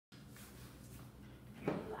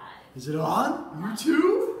Is it on?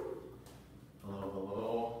 YouTube? Hello,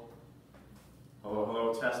 hello. Hello,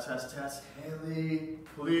 hello. Test, test, test. Haley,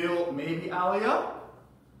 Khalil, maybe Alia?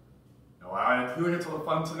 No, I'm including it to the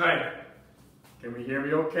fun tonight. Can we hear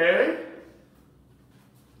me okay?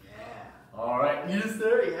 Yeah. All right, Nita's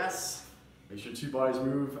there, yes. Make sure two bodies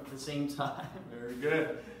move at the same time. Very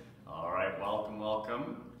good. All right, welcome,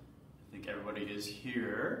 welcome. I think everybody is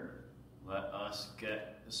here. Let us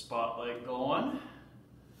get the spotlight going.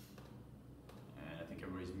 And I think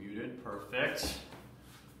everybody's muted. Perfect.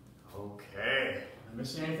 Okay. Am I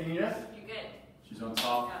missing anything yet? You're good. She's on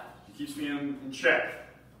top. Yeah. She keeps me in check.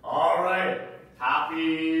 All right.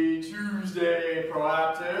 Happy Tuesday,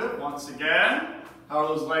 Proactive. Once again. How are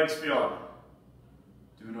those legs feeling?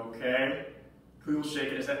 Doing okay? Cool,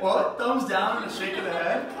 shaking his head. What? Thumbs down and a shake of the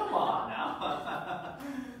head? Come on now.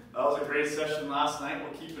 That was a great session last night.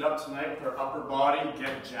 We'll keep it up tonight with our upper body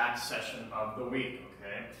get jack session of the week,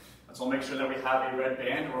 okay? Let's all make sure that we have a red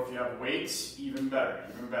band, or if you have weights, even better,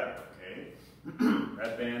 okay?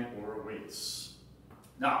 Red band or weights.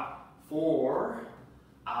 Now, before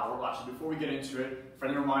we get into it,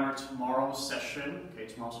 friendly reminder, tomorrow's session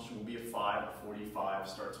will be a 5:45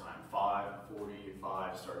 start time.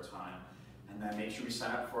 5:45 start time. And then make sure we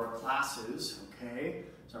sign up for our classes, okay?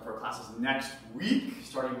 Sign up for our classes next week,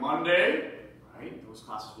 starting Monday, right? Those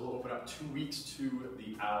classes will open up 2 weeks to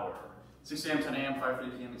the hour. 6 a.m., 10 a.m.,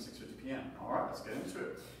 5:30 p.m., and 6:50 p.m. All right, let's get into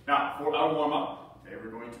it. Now, for our warm-up, okay,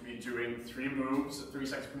 we're going to be doing 3 moves, 30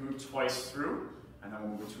 seconds per move twice through, and then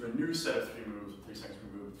we'll move to a new set of 3 moves, 3 seconds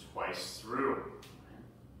per move twice through. Okay.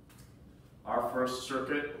 Our first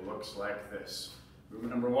circuit looks like this.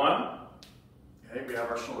 Movement number 1. Okay, we have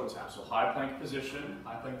our shoulder tap. So high plank position,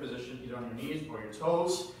 either on your knees or your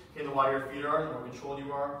toes. Okay, the wider your feet are, the more controlled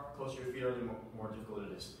you are, the closer your feet are, the more difficult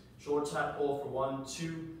it is. Shoulder tap, hold for 1,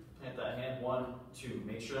 2, plant that hand, 1, 2.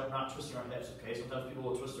 Make sure that we're not twisting our hips, okay? Sometimes people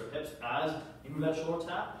will twist their hips as you move that shoulder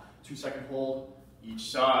tap. 2-second hold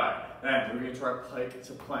each side. Then moving into our plank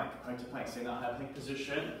to plank. Plank to plank, stay in that high plank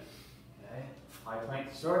position. Okay, high plank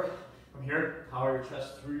to start. From here, power your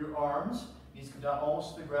chest through your arms. Knees come down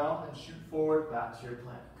almost to the ground and shoot forward back to your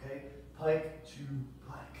plank, okay? Plank to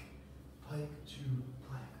plank, plank to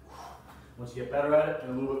plank. Once you get better at it, get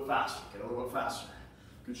a little bit faster,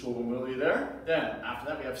 Good shoulder mobility there. Then, after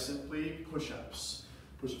that, we have simply push-ups.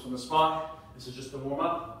 Push-ups on the spot. This is just the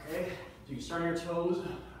warm-up, okay? So you can start on your toes,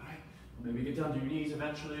 all right? Maybe get down to your knees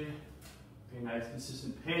eventually. Okay, nice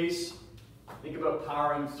consistent pace. Think about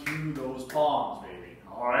powering through those palms, baby,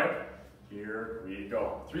 all right? Here we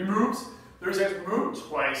go. 3 moves. 30 seconds per move,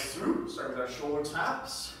 twice through. Start with our shoulder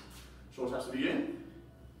taps. Shoulder taps to begin.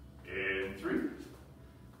 In 3,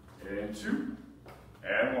 in 2,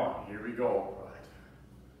 and 1. Here we go.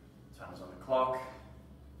 Right. Time is on the clock.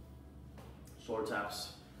 Shoulder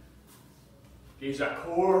taps. Engage that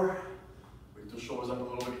core. Wake those shoulders up a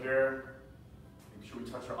little bit here. Make sure we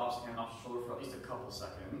touch our opposite hand, opposite shoulder for at least a couple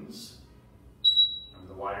seconds.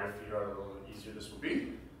 Remember, the wider your feet are, the little bit easier this will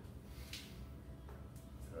be.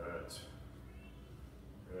 Good.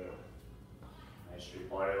 Good. Nice straight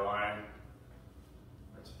body line.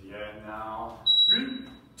 Right to the end now. 3,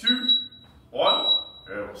 2, 1.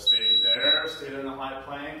 Good. We'll stay there. Stay there in the high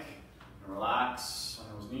plank. And relax on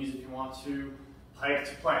those knees if you want to. Pike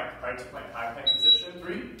to plank. Pike to plank. High plank position.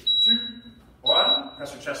 3, 2, 1.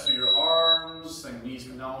 Press your chest through your arms. Then knees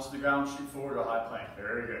come down to the ground. Shoot forward to a high plank.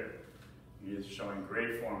 Very good. He is showing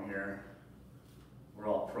great form here. We're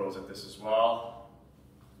all pros at this as well.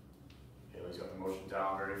 Haley's got the motion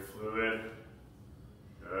down, very fluid.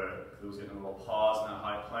 Good. Khalil's getting a little pause in that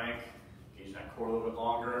high plank. Engaging that core a little bit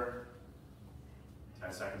longer.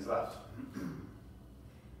 10 seconds left.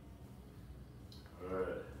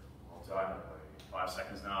 Good. Well done, everybody. 5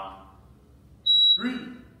 seconds now.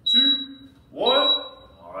 3, 2, 1.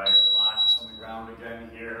 All right, relax on the ground again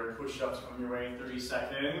here. Push-ups on your way in 30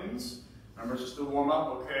 seconds. Remember, just to warm up,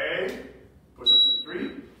 okay? Push-ups in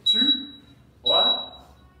 3, 2, 1.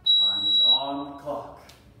 Time is on the clock.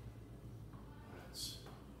 That's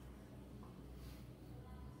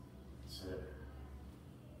it.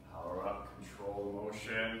 Power up, control the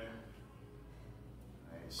motion.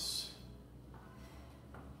 Nice.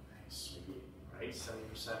 Nice. Maybe, right?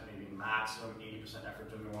 70%, maybe maximum 80% effort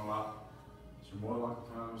during the warm up. So you're more than welcome to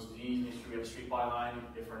come on those knees. Make sure we have a straight body line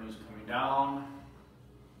if our knees are coming down.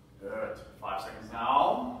 Good. 5 seconds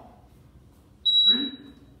now. 3,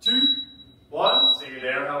 2, 1. Stay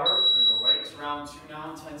there, however. We're going to go right to round 2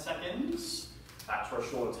 now in 10 seconds. Back to our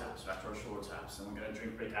shoulder taps, Then we're going to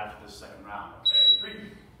drink break after this second round, okay?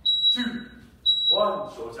 3, 2,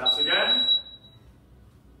 1. Shoulder taps again.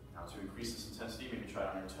 Now to increase this intensity. intensity, maybe try it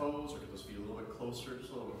on your toes or get those feet a little bit closer,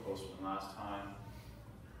 just a little bit closer than last time.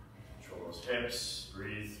 Control those hips,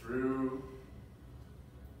 breathe through.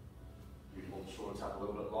 You can hold the shoulder tap a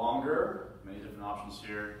little bit longer. Many different options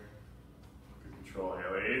here. Good control,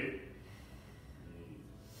 Haley.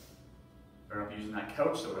 Better not be using that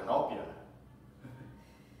couch though to help you.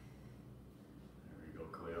 There we go,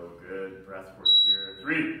 Khalil. Good breath work here.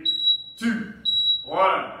 3, 2,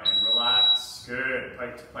 1, and relax. Good.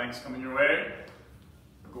 Pike to planks coming your way.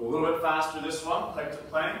 We'll go a little bit faster this one. Pike to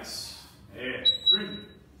planks. And 3,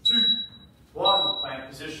 2, 1. Plank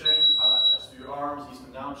position. Pile that chest through your arms. Knees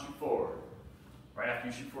come down. Shoot forward. Right after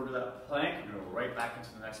you shoot forward to that plank, you're going to go right back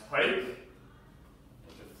into the next pike.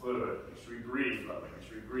 Make it fluid. Make sure you breathe, by the way. Make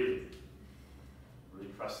sure you breathe. Really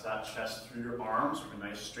press that chest through your arms. Make a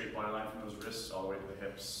nice straight body line from those wrists all the way to the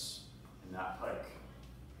hips in that pike.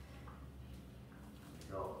 There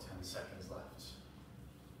you go. 10 seconds left.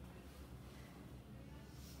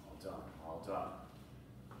 All done. All done.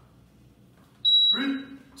 3,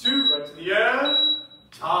 2, right to the end.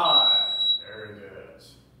 Time. Very good.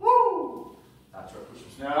 Woo! That's our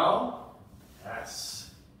push-ups now.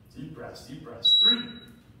 Yes. Deep breaths, deep breaths. 3,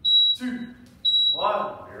 2,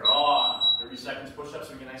 1. You're on. 30 seconds push-ups.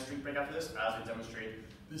 So we get a nice streak break after this as we demonstrate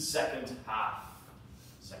the second half.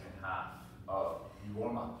 Second half of the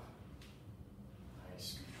warm-up.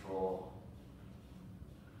 Nice control.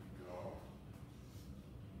 There we go.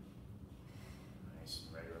 Nice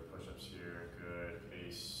regular push-ups here. Good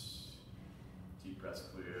pace. Deep breaths,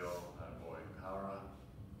 Cleo. Attaboy. Power up.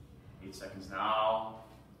 8 seconds now.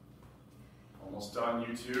 Almost done,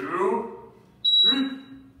 you two. 3,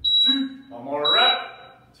 2, one more rep.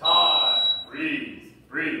 Time. Breathe,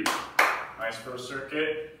 breathe. Nice first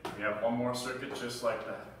circuit. We have one more circuit just like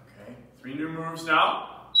that. Okay. 3 new moves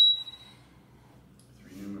now.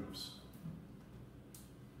 3 new moves.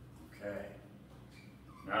 Okay.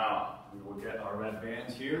 Now we will get our red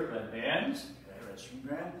bands here. Red bands. Okay, red string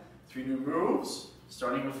band. 3 new moves.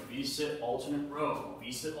 Starting with V-sit alternate row.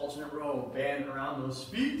 V-sit alternate row. Band around those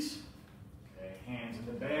feet. Okay, hands in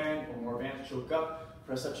the band. One more band to choke up.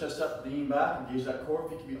 Press that chest up, lean back, engage that core.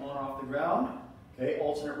 Feet can be on or off the ground. Okay,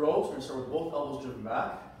 alternate rows. We're going to start with both elbows driven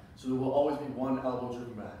back. So there will always be one elbow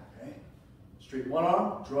driven back. Okay, straight one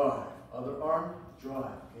arm, drive. Other arm, drive.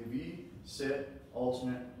 Okay, V-sit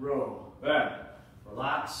alternate row. Then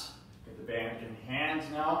relax. Get the band in hands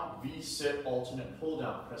now. V-sit alternate pull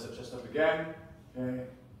down. Press that chest up again. Okay,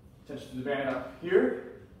 attention to the band up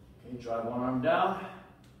here. Okay, drive one arm down,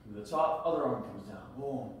 come to the top, other arm comes down.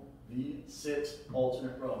 Boom. V-sit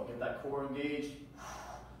alternate row. Get that core engaged.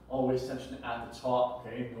 Always tension at the top.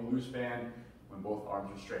 Okay, no loose band when both arms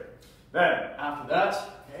are straight. Then after that,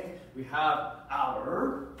 okay, we have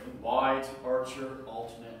our wide archer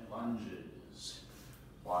alternate lunges.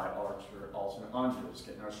 Wide archer alternate lunges.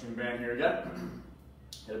 Getting our string band here again.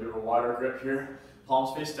 Get a bit of a wider grip here.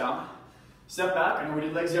 Palms face down. Step back. I know we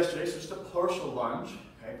did legs yesterday, so just a partial lunge.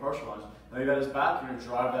 Okay, partial lunge. Lay that is back. You're going to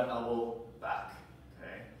drive that elbow back.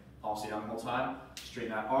 Okay, palms stay down the whole time.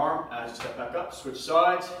 Straighten that arm as you step back up. Switch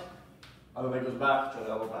sides. Other leg goes back. Drive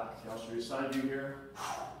that elbow back. Okay, I'll show you a side view here.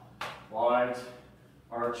 Wide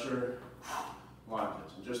archer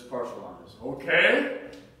lunges, and just partial lunges. Okay,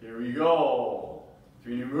 here we go.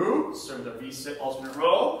 3 new moves. Start with a V-sit alternate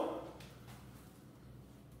row.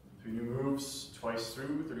 3 new moves, twice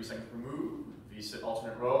through, 30 seconds per move. V-sit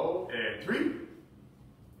alternate row, and 3,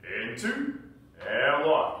 and 2, and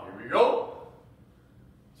 1. Here we go.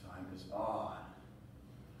 Time is on.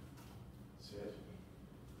 That's it.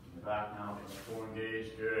 In the back now, getting the core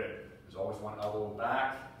engaged. Good. There's always one elbow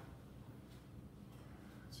back.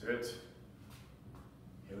 That's it.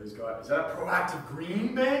 Haley's got, is that a proactive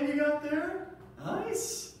green band you got there?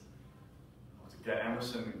 Nice. I'll have to get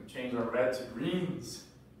Emerson and change our red to greens.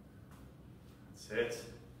 That's it.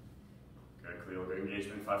 Good, Cleo, good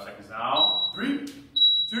engagement. 5 seconds now. 3,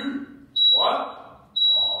 2, 1.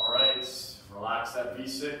 All right. Relax that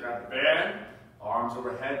V-sit. Grab the band. Arms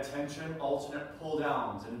overhead. Tension. Alternate pull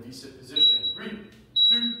downs in a V-sit position. 3,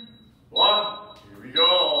 2, 1. Here we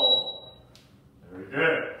go. Very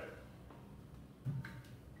good.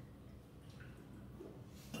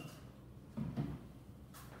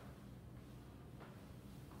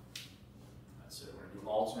 That's it. We're going to do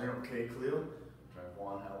alternate. Okay, Cleo. Drive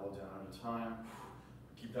one elbow down at a time.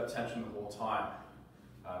 Keep that tension the whole time.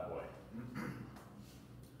 Boy.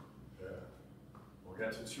 Yeah. We'll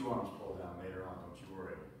get to 2 arms pull down later on, don't you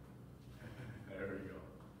worry. There we go.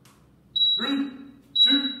 3,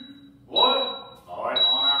 2, 1. All right,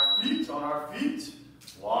 on our feet, on our feet.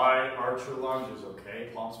 Wide archer lunges, okay?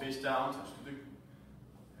 Palms face down, touch to the,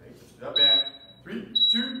 okay, touch to that band. 3,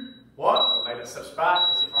 2, 1. Leg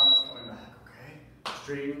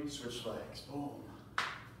straighten, switch legs. Boom.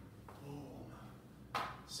 Boom.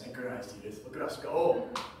 Synchronized, Edith. Look at us go.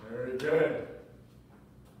 Very good.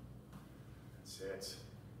 That's it.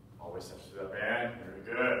 Always touch through that band. Very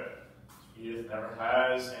good. Edith never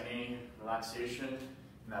has any relaxation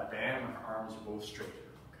in that band when her arms are both straight.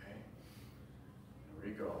 Okay?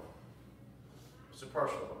 There we go. Just a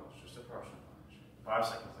partial lunge. Just a partial lunge. 5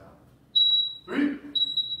 seconds now. 3,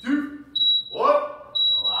 2, 1.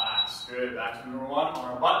 Relax. Good. Back to number 1 on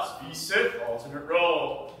our butts. V-sit. Alternate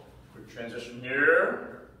row. Quick transition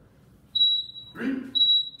here. 3,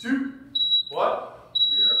 2, 1.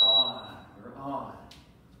 We're on. We're on.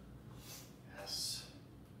 Yes.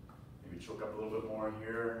 Maybe choke up a little bit more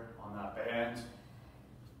here on that band.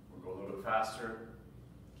 We'll go a little bit faster.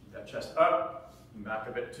 Keep that chest up. And back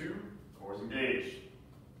a bit too. Cores engaged.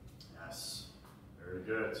 Yes. Very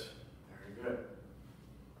good. Very good.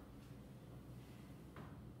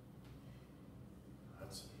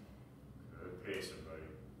 That's good pace, everybody.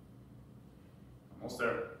 Almost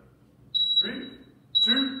there. 3,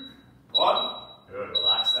 2, 1. Good.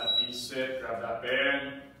 Relax that V-sit. Grab that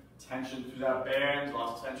band. Tension through that band.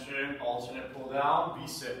 Lots of tension. Alternate pull down.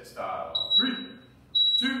 V-sit style. 3,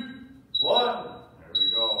 2, 1. There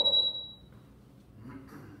we go.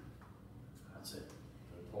 That's it.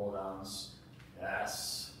 Good pull downs.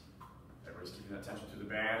 Yes. Everybody's keeping that tension through the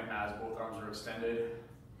band as both arms are extended.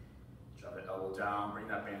 Drop that elbow down. Bring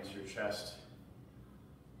that band to your chest.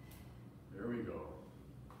 There we go.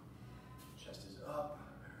 Chest is up.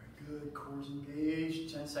 Very good. Cores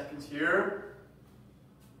engaged. 10 seconds here.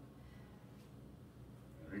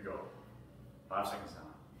 There we go. 5 seconds now.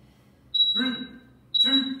 3,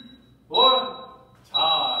 2, 1.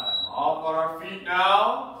 Time. Off on our feet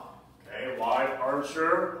now. Okay, wide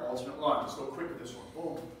archer, alternate lunge. Let's go quick with this one.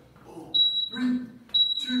 Boom, boom. 3,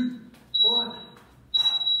 2, 1.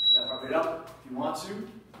 Get that heart rate up if you want to.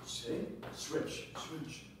 See? Switch,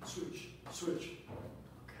 switch, switch, switch.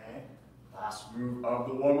 Okay. Last move of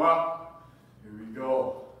the warm up. Here we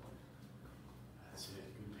go. That's it.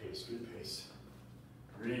 Good pace, good pace.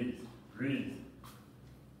 Breathe, breathe.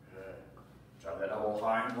 Good. Drop that elbow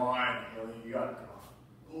high and wide. You got it.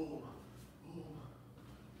 Boom, boom.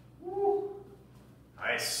 Woo.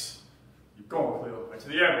 Nice. Keep going, Cleo. Right to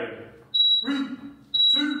the end, baby. 3,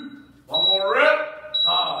 2, 1 more rep.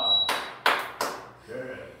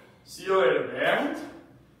 Good. See you later, band.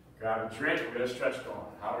 Grab a drink. We're going to stretch going.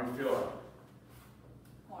 How are we feeling?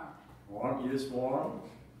 Warm. Warm? Eat us warm.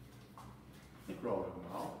 I think we're all doing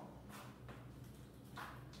well.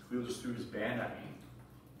 Cleo just threw his band at me.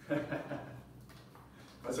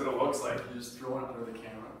 That's what it looks like. You just throw it under the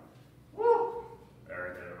camera. Woo!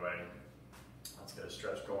 Very good, everybody. Let's get a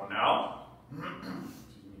stretch going now.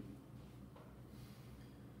 Excuse me.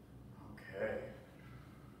 Okay.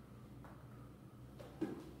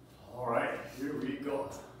 All right, here we go.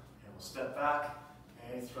 Okay, we'll step back.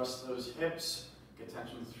 Okay, thrust those hips. Get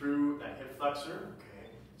tension through that hip flexor.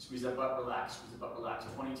 Okay, squeeze that butt, relax. Squeeze the butt, relax.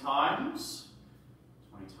 20 times.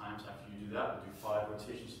 20 times after you do that, we'll do 5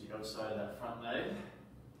 rotations to the outside of that front leg.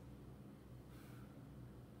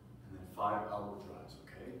 And then 5 elbow drives,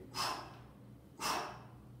 okay?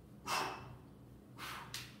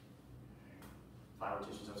 5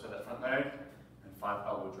 rotations outside that front leg, and 5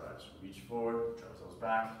 elbow drives. Reach forward, drive those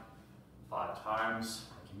back, 5 times,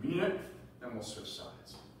 like you mean it, then we'll switch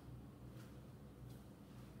sides.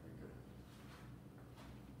 Very good.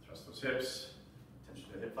 Thrust those hips,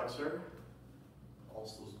 tension to the hip flexor,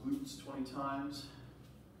 pulse those glutes 20 times,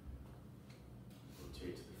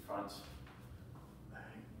 rotate to the front.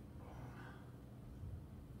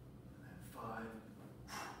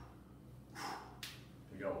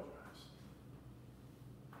 Big elbow drives.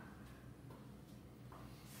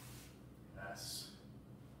 Yes.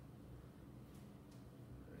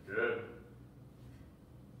 Very good.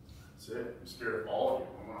 That's it. I'm scared of all of you. I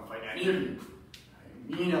don't want to fight any of you.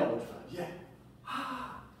 I mean elbow drive. Yeah.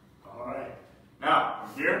 All right. Now,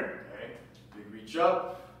 from here, okay, big reach up.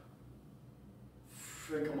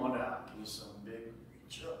 Come on down. Give me some big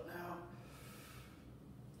reach up now.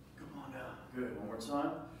 Come on down. Good. One more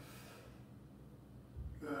time.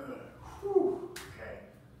 Good. Whew. Okay.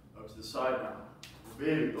 Up to the side now.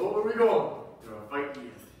 Baby. Oh, where are we going? You're going to fight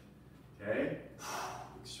me. Okay.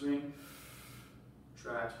 Big swing.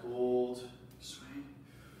 Tract, hold. Big swing.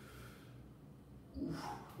 Ooh.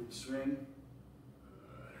 Big swing.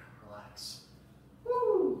 Good. Relax.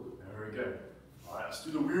 Woo. Very good. All right. Let's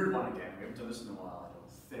do the weird one again. We haven't done this in a while, I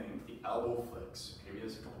don't think. The elbow flicks. Okay. We did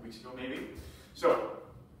this a couple weeks ago, maybe. So,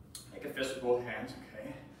 make a fist with both hands,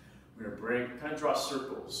 okay? We're going to kind of draw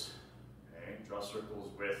circles, okay? Draw circles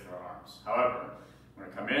with our arms. However, We're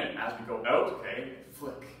gonna come in, as we go out, okay,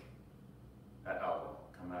 flick that elbow,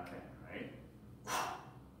 come back in, right?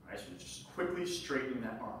 Right, so just quickly straighten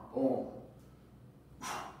that arm, boom.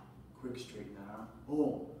 Quick straighten that arm,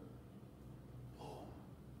 boom. Boom.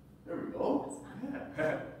 There we go.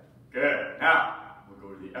 Yeah. Good. Now, we'll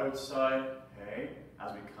go to the outside, okay?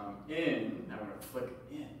 As we come in, now we're gonna flick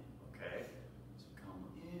in, okay? So come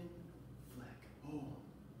in, flick, boom.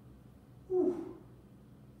 Whew.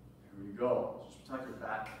 There we go. Just protect your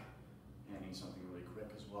back and need something really quick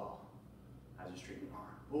as well. As you straighten your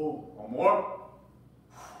arm. Boom. One more.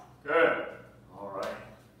 Good. All right.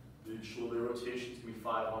 Big shoulder rotations can be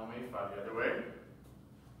 5 one way, 5 the other way.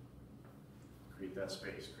 Create that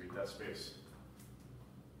space. Create that space.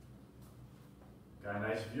 Got a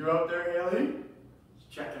nice view out there, Haley?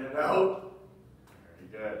 Just checking it out.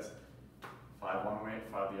 Very good. 5 one way,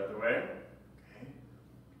 5 the other way. Okay.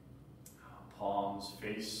 Palms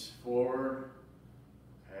face forward.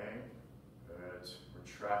 Okay. Good.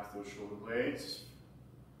 Retract those shoulder blades.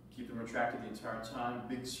 Keep them retracted the entire time.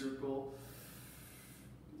 Big circle.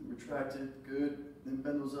 Keep them retracted. Good. Then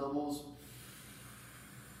bend those elbows.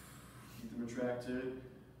 Keep them retracted.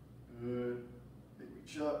 Good. Big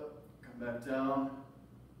reach up. Come back down.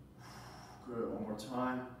 Good. One more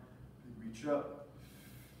time. Big reach up.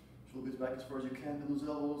 Shoulder blades back as far as you can. Bend those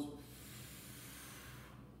elbows.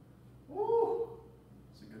 Woo!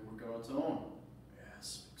 It's a good workout on its own.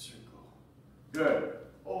 Yes. Big circle. Good.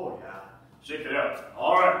 Oh yeah. Shake it out.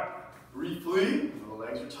 All right. Briefly, the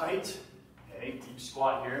legs are tight. Okay, deep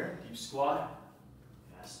squat here. Deep squat.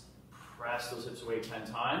 Yes. Press those hips away 10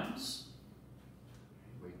 times.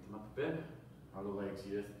 Okay, wake them up a bit. How are the legs,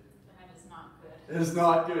 Edith? That is not good. It is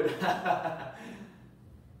not good.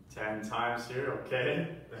 10 times here,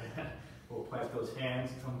 okay. We'll plant those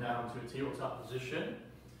hands, come down to a tabletop position.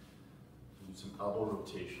 Do some elbow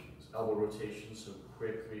rotations. Elbow rotations, so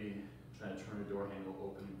quickly try to turn the door handle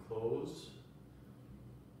open and close.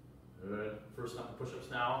 Good. First up, push-ups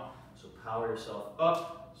now. So power yourself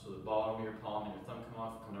up. So the bottom of your palm and your thumb come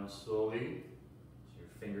off. Come down slowly. So your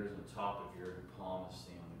fingers on the top of your palm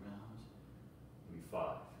stay on the ground. Give me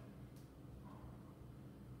 5.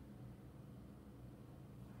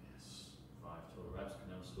 Yes. 5 total reps. Come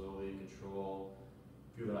down slowly. Control.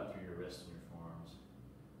 Feel that through your wrists and your forearms.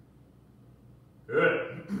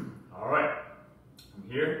 Good. All right. From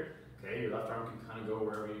here, okay, your left arm can kind of go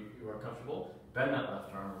wherever you are comfortable. Bend that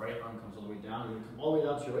left arm, right arm comes all the way down. You're going to come all the way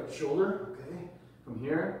down to your right shoulder, okay? From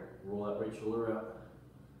here, roll that right shoulder up.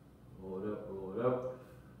 Roll it up, roll it up.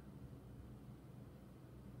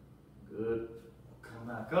 Good. Come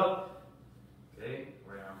back up. Okay,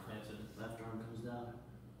 right arm planted, left arm comes down.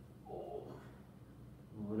 Oh.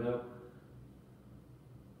 Roll it up.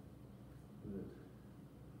 Good.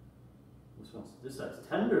 This side's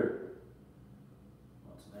tender.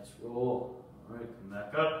 That's a nice roll. All right, come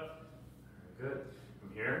back up. Good.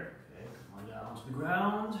 From here, okay, come on down to the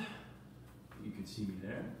ground. You can see me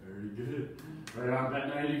there. Very good. Right arm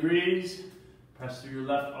bent 90 degrees. Press through your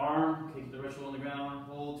left arm. Okay, keep the right shoulder on the ground.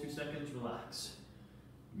 Hold 2 seconds. Relax.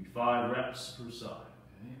 Give me 5 reps per side.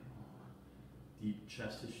 Okay. Deep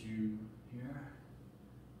chest tissue here.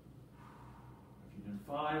 If you've done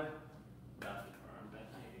 5, left arm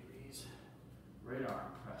bent 90 degrees. Right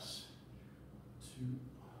arm press. 2.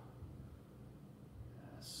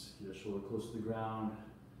 Keep the shoulder close to the ground,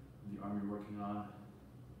 the arm you're working on.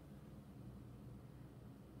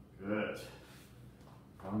 Good.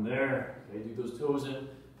 From there, okay, dig those toes in,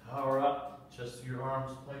 power up, chest to your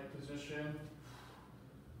arms, plank position.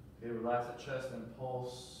 Okay, relax the chest and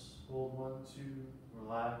pulse. Hold 1, 2,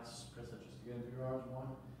 relax. Press that chest again through your arms. 1,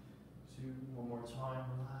 2, one more time,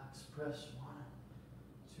 relax. Press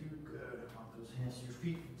 1, 2, good. Walk those hands to your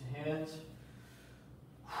feet, feet to hands.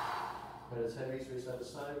 Head is heavy, sway side to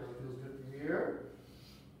side, really feels good for you here.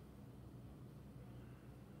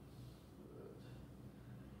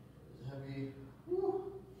 Good. Heavy.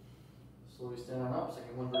 Woo. Slowly stand on up,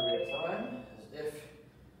 second one vertebrae at a time, as if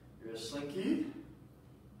you're a slinky.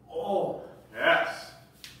 Oh, yes.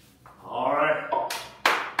 All right.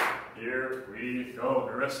 Here we go.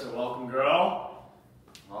 Marissa, welcome, girl.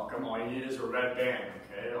 Welcome. All you need is a red band,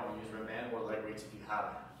 okay? All you need is a red band or leg weights if you have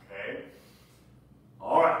it, okay?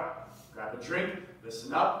 All right. Grab a drink,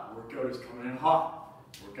 listen up, workout is coming in hot.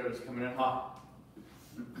 Workout is coming in hot.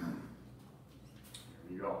 Here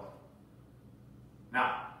we go.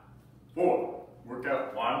 Now, 4,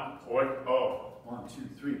 workout 1.0. 1, 2,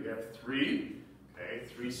 3, we have 3. Okay,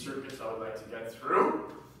 3 circuits I would like to get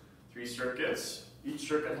through. 3 circuits. Each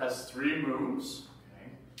circuit has 3 moves.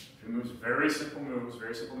 Okay, 3 moves, very simple moves,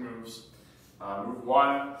 very simple moves. Move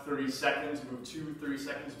 1, 30 seconds. Move 2, 30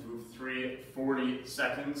 seconds. Move 3, 40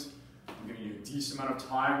 seconds. I'm giving you a decent amount of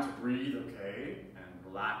time to breathe, okay? And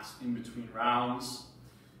relax in between rounds.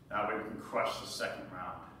 That way we can crush the second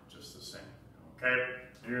round just the same. Okay,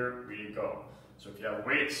 here we go. So if you have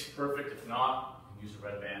weights, perfect. If not, you can use a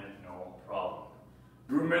red band, no problem.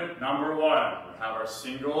 Movement number 1, we have our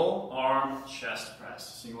single arm chest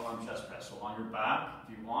press. Single arm chest press. So on your back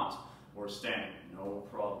if you want, or standing, no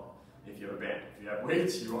problem. If you have a band. If you have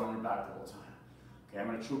weights, you're on your back the whole time. Okay, I'm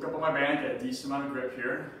going to choke up on my band, get a decent amount of grip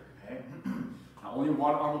here. Okay. Now only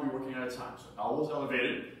one arm will be working at a time. So elbows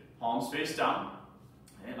elevated, palms face down.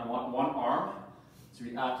 Okay, and I want one arm to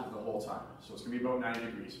be active the whole time. So it's going to be about 90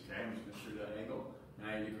 degrees. Okay, I'm just going to show you that angle,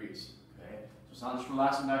 90 degrees. Okay, so it's not just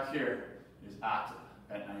relaxing back here, it is active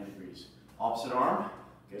at 90 degrees. Opposite arm,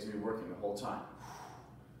 okay, it's going to be working the whole time.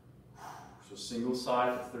 So single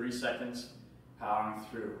side for 30 seconds, powering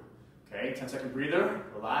through. Okay, 10-second breather,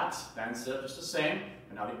 relax, then sit up just the same,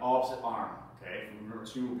 and now the opposite arm. Okay, from number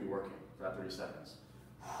 2 will be working for that 30 seconds.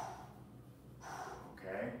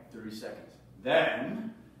 Okay, 30 seconds.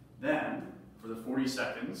 Then for the 40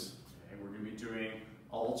 seconds, okay, we're going to be doing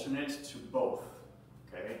alternate to both.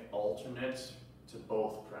 Okay, alternate to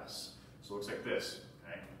both press. So it looks like this.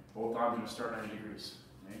 Okay, both arms are going to start 90 degrees.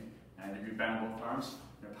 Okay, 90 degree bend on both arms.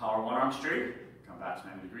 You're going to power one arm straight, come back to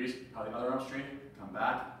 90 degrees, power the other arm straight, come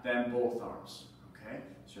back, then both arms. Okay,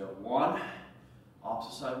 so you have one,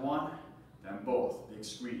 opposite side one, then both. Big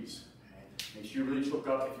squeeze. Okay, make sure you really choke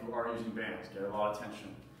up if you are using bands. Get a lot of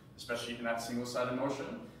tension, especially in that single-sided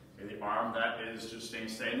motion. Okay, the arm that is just staying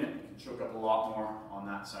stagnant, you can choke up a lot more on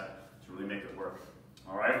that side to really make it work.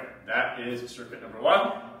 All right, that is circuit number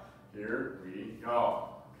 1. Here we go.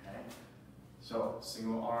 Okay, so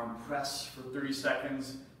single arm press for 30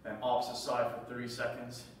 seconds, then opposite side for 30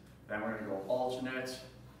 seconds. Then we're going to go alternate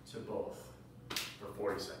to both for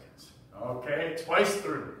 40 seconds. Okay, twice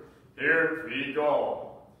through. Here we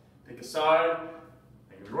go. Pick a side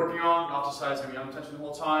that you're working on. The opposite side is going to be on tension the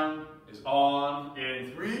whole time. Is on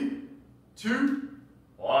in 3, 2,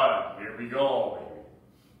 1. Here we go,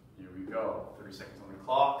 baby. Here we go. 30 seconds on the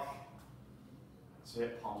clock. That's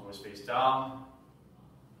it. Palms always face down.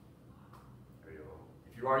 There we go.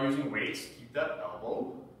 If you are using weights, keep that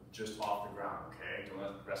elbow just off the ground, okay? Don't let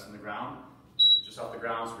it rest on the ground. Keep it just off the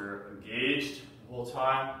ground so we're engaged the whole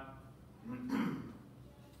time. 10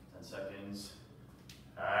 seconds.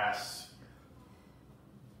 Yes.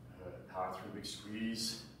 Good. Power through, big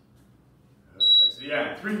squeeze. Good. Right to the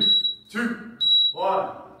end. 3, 2, 1.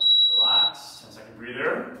 Relax. 10-second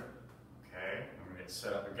breather. Okay. I'm going to get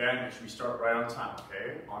set up again. Make sure we start right on time,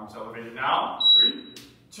 okay? Arms elevated now. 3,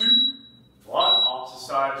 2, 1. Opposite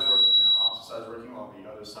side is working now. Opposite side is working while the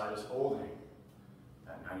other side is holding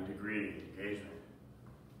that 90-degree engagement.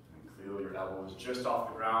 And clearly your elbow is just off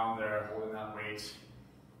the ground there, holding that weight.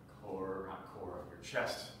 Core, not core, your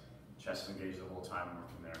chest. Chest is engaged the whole time,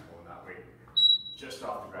 working there, holding that weight. Just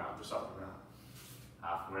off the ground, just off the ground.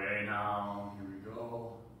 Halfway now, here we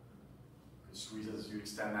go. Good squeeze as you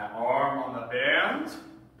extend that arm on the band.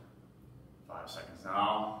 5 seconds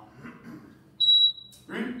now.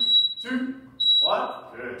 3, 2, 1.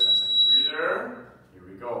 Good, 10-second breather. Here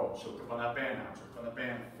we go. Choke up on that band now. Choke up on the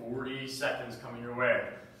band. 40 seconds coming your way.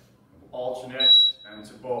 Alternate and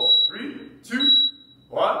to both. 3, 2,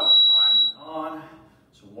 1. Time is on.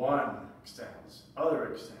 So one extends,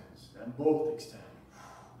 other extends, then both extend.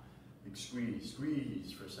 Big squeeze,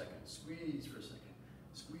 squeeze for a second, squeeze for a second,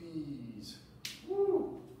 squeeze.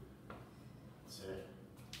 Woo. That's it.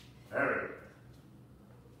 Very good.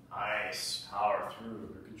 Nice. Power through,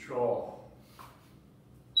 under control.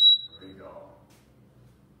 There we go.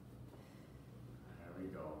 There we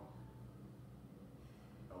go.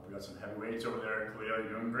 Hope we got some heavy weights over there, Khalil.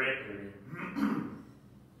 You're doing great, baby.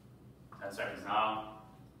 10 seconds now.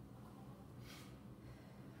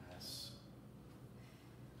 Yes.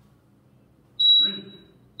 3,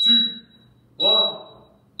 2, 1.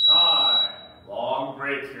 Time. Long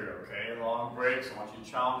break here, okay? Long break, so I want you to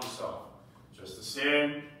challenge yourself. Just the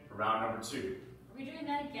same for round number 2. Are we doing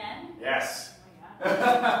that again? Yes. Oh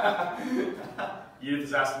my God. Edith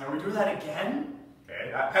is asking, are we doing that again?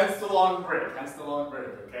 Okay, hence the long break,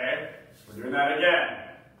 okay? We're doing that again.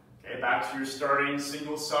 Okay, back to your starting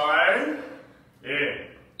single side. In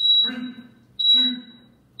 3, 2,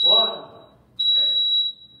 1. Okay.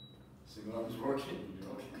 Single arms working. You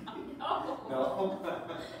okay? No. No?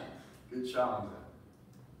 Good challenge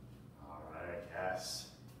then. Alright, yes.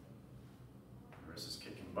 Marissa's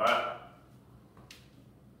kicking butt.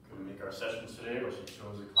 Couldn't make our sessions today, but she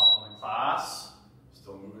chose a compliment class.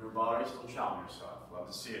 Still moving her body, still challenging herself. Love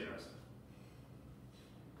to see it, Marissa.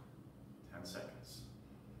 10 10 seconds.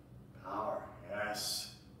 Power,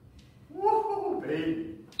 yes. Woohoo,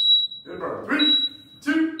 baby. Good burn. 3,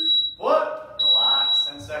 2, 1. Relax,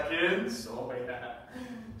 10 seconds. Oh yeah.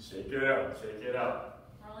 Shake it out, shake it out.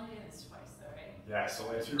 We're only doing this twice though, right? Yes,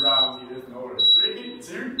 only 2 rounds, you didn't notice. 3,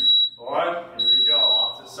 2, 1. Here we go.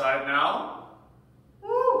 Off to the side now.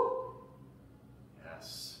 Woo!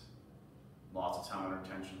 Yes. Lots of time under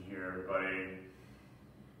tension here, everybody.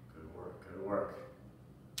 Good work, good work.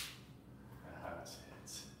 That's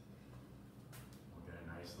it. We'll get a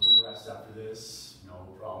nice little rest after this. No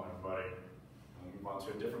problem, everybody. We'll move on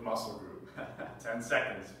to a different muscle group. 10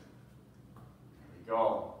 seconds. There we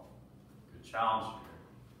go. Good challenge here.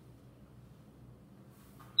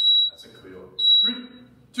 That's a Cleo. 3,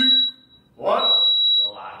 2, 1.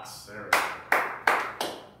 Relax. There we go.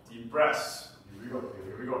 Deep breaths. Here we go.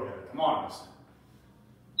 Here we go. Here. Come on, listen.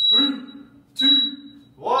 3, 2,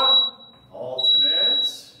 1. Alternate.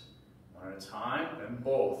 One at a time. Then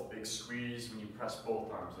both. Big squeeze when you press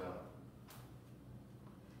both arms out.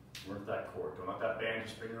 Work that core. Don't let that band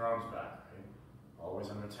just bring your arms back. Okay? Always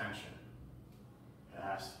under tension.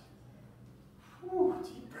 Yes. Whew,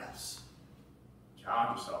 deep breaths.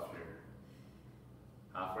 Challenge yourself here.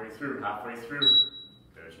 Halfway through, halfway through.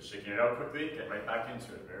 Good, just shaking it out quickly, get right back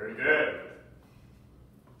into it. Very good.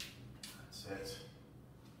 That's it.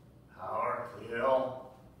 Power, heel.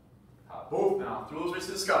 Both now, through those weights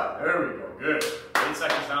to the sky. There we go, good. 8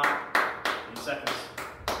 seconds now. 8 seconds.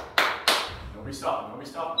 Nobody stopping, nobody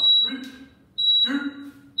stopping. 3,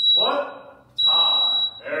 2, 1. Time.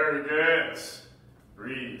 Very good.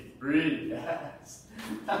 Breathe, breathe, yes.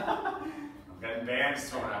 I'm getting bands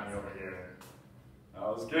thrown at me over here. That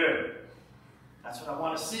was good. That's what I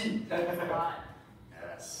want to see.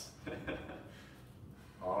 Yes.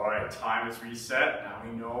 All right, time is reset. Now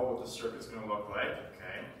we know what the circuit's going to look like,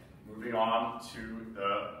 okay? Moving on to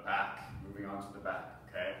the back. Moving on to the back,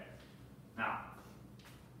 okay? Now,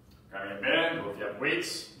 grabbing a band, or if you have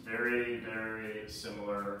weights, very, very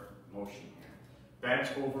similar motion here.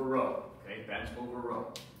 Bent over row, okay? Bent over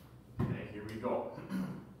row. Okay, here we go.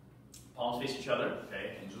 Palms face each other,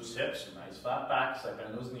 okay? Hinge those hips, nice flat back, so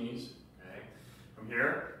bend those knees, okay? From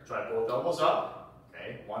here, drive both elbows up,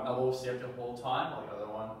 okay? One elbow will stay up the whole time, while the other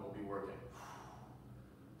one will be working.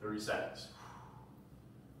 30 seconds.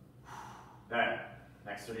 Then,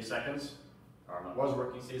 next 30 seconds, arm that was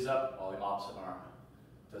working stays up, while the opposite arm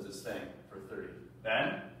does its thing for 30.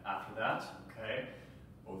 Then, after that, okay,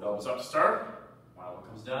 both elbows up to start, one elbow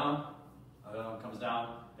comes down, other elbow comes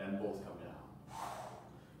down, then both come down.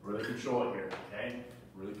 Really control it here, okay?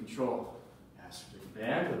 Really control. Yes, take the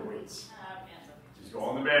band or the weights? Just go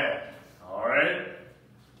on the band. All right?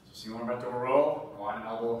 So single arm bent over row, one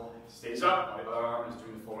elbow stays up, while the other arm is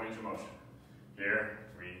doing the full range of motion. Here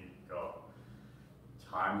we go.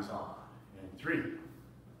 Time is on. And 3.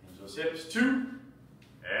 Hinge those hips. 2.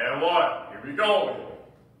 And 1. Here we go.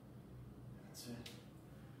 That's it.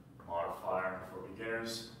 Modifier for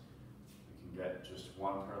beginners. We can get just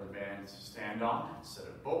one part of the band to stand on instead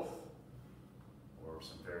of both. Or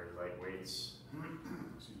some very light weights.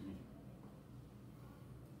 Excuse me.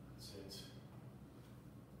 That's it.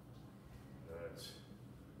 Good.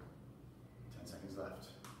 10 seconds left.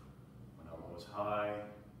 One elbow is high.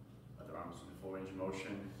 Other arm is in full range of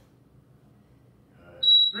motion. Good.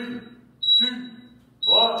 3, 2,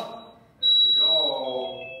 1. There we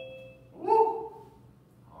go. Woo!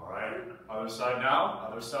 All right. Other side now.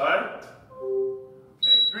 Other side.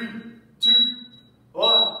 Okay. 3, 2,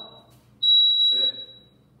 1. That's it.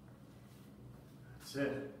 That's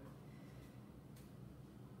it.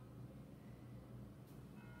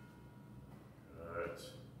 Good.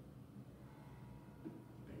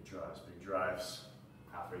 Big drives, big drives.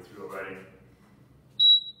 Halfway through already.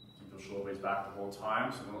 Keep those shoulder blades back the whole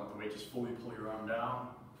time, so don't let the weight just fully pull your arm down.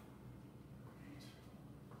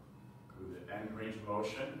 Go to the end range of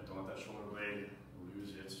motion. Don't let that shoulder blade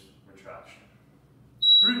lose its retraction.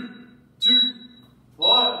 3, 2,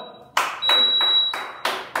 1.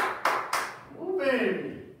 Woo,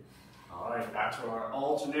 baby. All right, back to our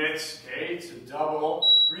alternates. Okay, to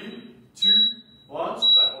double. 3, 2, 1.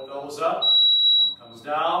 So drive both elbows up. One comes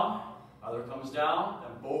down. Other comes down,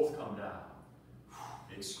 then both come down.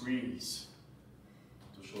 Big squeeze.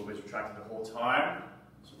 So shoulder blades retracted the whole time.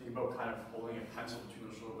 So think about kind of holding a pencil between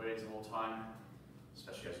those shoulder blades the whole time,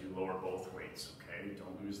 especially as you lower both weights, okay?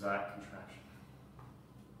 Don't lose that contraction.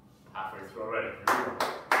 Halfway through already, here we go.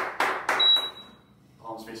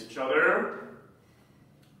 Palms face each other.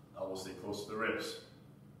 Elbows stay close to the ribs.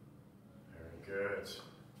 Very good.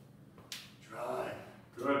 Drive.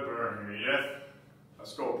 Good burn here, Edith.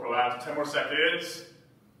 Let's go, pro out, 10 more seconds.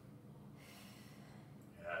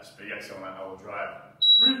 Yes, So you exhale on that elbow drive.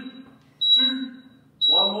 3, 2,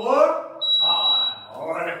 1 more time. All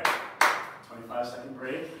right. 25-second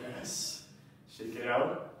break. Yes. Shake it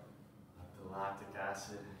out. Let the lactic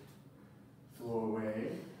acid flow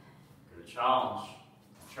away. Good challenge.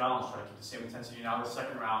 Challenge. Try to keep the same intensity now the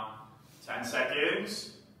second round. 10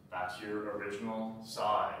 seconds. Back to your original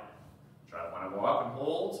side. Drive one elbow up and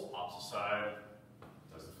hold. Opposite side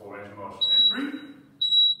does the full range of motion. And 3,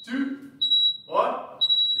 2, 1.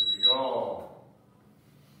 Here we go.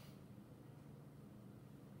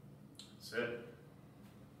 That's it.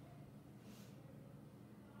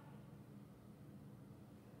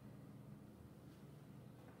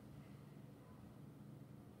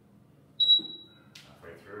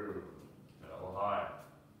 Halfway through. Keep it elbow high.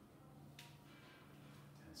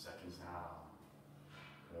 10 seconds now.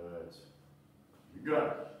 Good. You got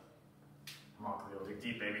it. Come on, Cleo. Dig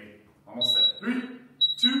deep, baby. Almost there. 3,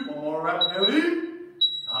 2, one more rep. Ready?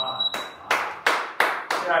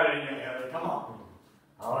 Got it in your head. Come on.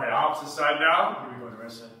 All right, opposite side now. Here we go on the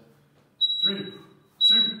right side. 3,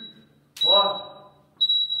 2, 1.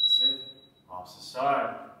 That's it. Opposite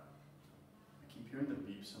side. I keep hearing the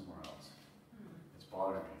beep somewhere else. It's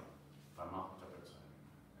bothering me. If I'm not hooked up outside.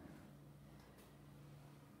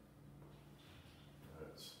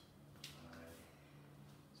 Good. All right.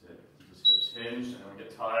 That's it. Keep those hips hinged. And then we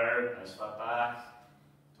get tired. Nice flat back.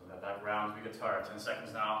 Do that back round as we get tired. 10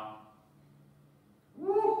 seconds now.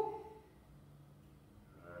 Woo!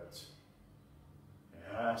 Good.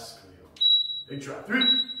 Yes, Cleo. Big try. 3,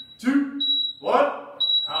 2, 1.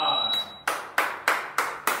 Time.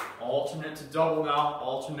 Alternate to double now.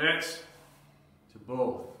 Alternate to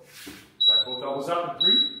both. Try both elbows up.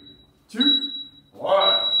 3, 2,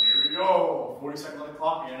 1. Here we go. 40 seconds on the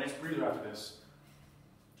clock. And a nice breather after this.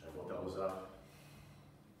 Try both elbows up.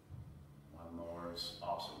 One lowers,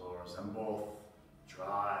 opposite lowers, then both.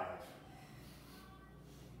 Drive.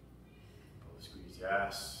 Both squeeze.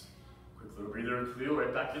 Yes. Quick little breather. Cleo,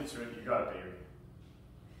 right back into it. You got it, baby.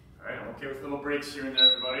 All right, I'm okay with little breaks here and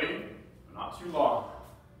there, everybody, but not too long.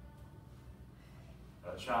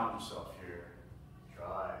 Gotta challenge yourself here.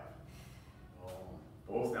 Drive. Boom.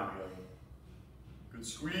 Both now, Haley. Good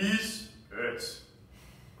squeeze. Good.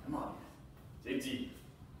 Come on. Dig deep.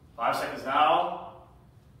 5 seconds now.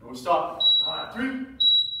 No stopping.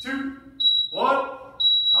 3, 2, 1.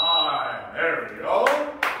 Time. There we go.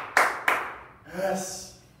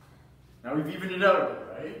 Yes. Now we've evened it out a bit,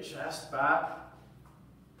 right? Chest back.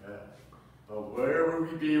 Good. But where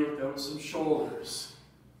would we be without some shoulders?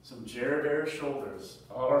 Some Jared Bear shoulders.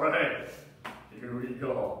 All right. Here we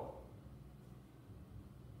go.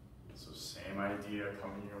 So same idea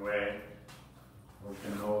coming your way.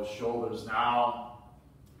 Working those shoulders now.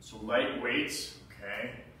 So light weights,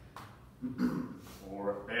 okay.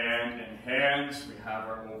 For band and hands, we have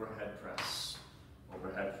our overhead press.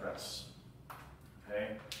 Overhead press.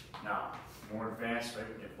 Okay. Now, more advanced, right?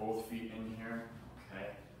 We get both feet in here. Okay.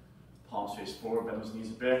 Palms face forward, bend those knees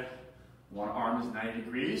a bit. One arm is 90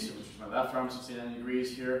 degrees, which is my left arm is 90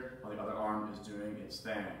 degrees here, while the other arm is doing its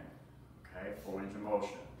thing. Okay, full range of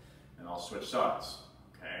motion. And I'll switch sides,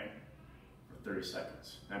 okay, for 30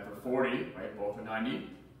 seconds. Then for 40, right, both are 90.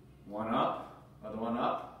 One up, other one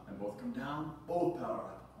up, and both come down, both power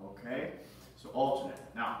up, okay? So alternate.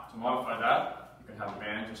 Now, to modify that, you can have a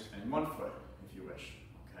band just in one foot, if you wish,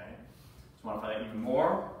 okay? To modify that even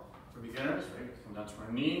more, for beginners, right, come down to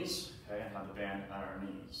our knees, okay, and have the band at our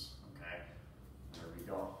knees. There we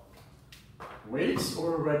go. Weights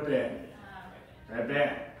or a red band? Red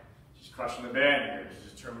band. She's crushing the band here.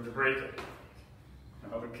 She's determined to break it.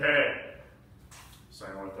 Okay.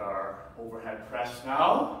 Starting with our overhead press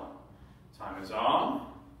now. Time is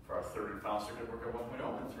on for our third and final circuit workout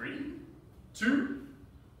 1.0. In 3, 2,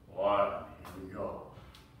 1. Here we go.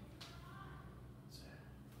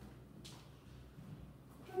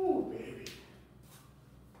 Ooh, baby.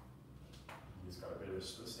 He's got a bit of a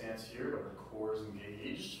split stance here, but the core is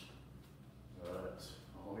engaged. Good.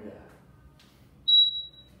 Oh yeah.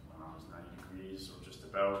 One arm's 90 degrees, or just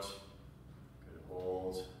about. Good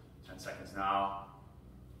hold. 10 seconds now.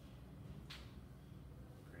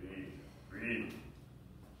 Breathe. Breathe.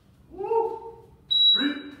 Woo!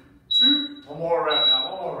 3, 2, one more rep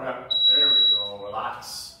now. One more rep. There we go.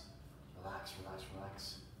 Relax. Relax, relax,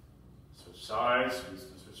 relax. Switch sides.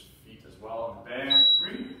 Switch feet as well on the band.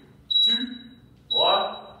 3, 2,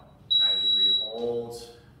 1. 90-degree hold.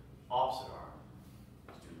 Opposite arm.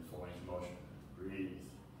 Just do the full range of motion. Breathe.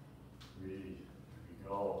 Breathe. There we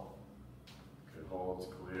go. Good holds,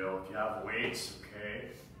 Khalil. If you have weights, okay,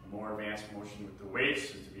 the more advanced motion with the weights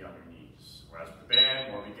is to be on your knees. Whereas with the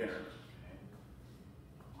band, more beginner. Okay.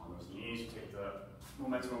 On those knees, you take the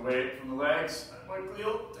momentum away from the legs. One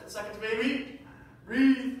Cleo, 10 seconds, baby.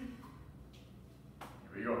 Breathe.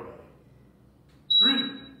 Here we go.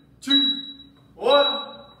 3, 2,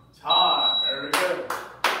 1. Time. Very good.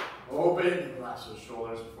 Open. Relax those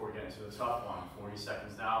shoulders before we get into the tough one. 40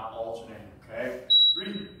 seconds now. Alternating. Okay.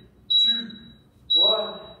 3, 2,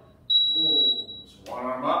 1. Ooh. So one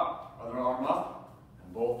arm up, other arm up,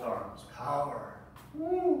 and both arms. Power.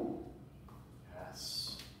 Woo.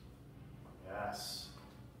 Yes. Yes.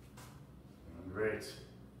 Doing great.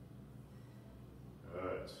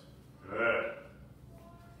 Good. Good.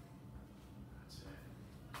 That's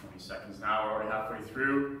it. 20 seconds now. We're already halfway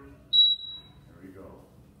through. There we go.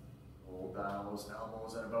 Hold down those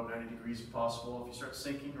elbows at about 90 degrees if possible. If you start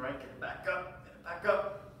sinking, right, get it back up. Get it back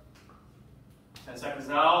up. 10 seconds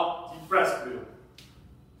now. Deep breath, Cleo.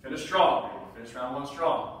 Finish strong, baby. Finish round one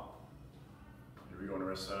strong. Here we go,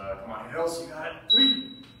 Narissa. Come on, Hills. You got it.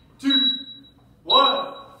 3, 2,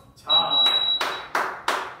 1. Time.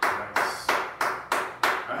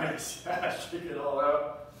 Nice. Nice. Shake it all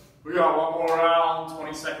out. We got one more round.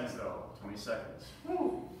 20 seconds, though. 20 seconds.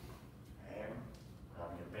 Woo. Okay.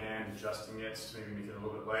 Grabbing a band, adjusting it to maybe make it a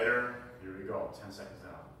little bit lighter. Here we go. 10 seconds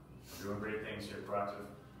now. We're doing great things here. Proactive.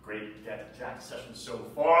 Great jack session so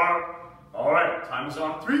far. All right. Time is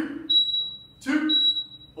on. 3, 2,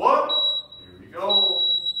 1. Here we go.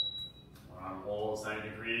 One arm holds 90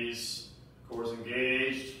 degrees. Core is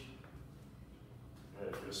engaged.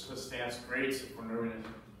 Good. Good split stance. Great. If we're moving in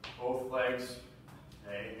both legs.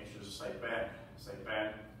 Okay. Make sure there's a slight bend. Slight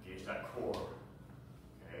bend. Engage that core.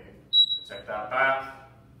 Okay. Protect that back.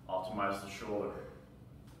 Optimize the shoulder.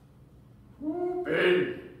 Woo,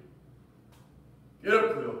 baby. Get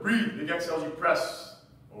up, Cleo. Breathe. Big exhales. You press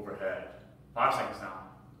overhead. 5 seconds now.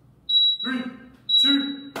 3,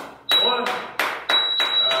 2, 1.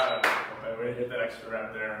 Okay, way to get that extra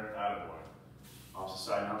rep there. Out of the way. Opposite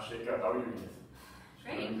side now. Shake up. How are you doing?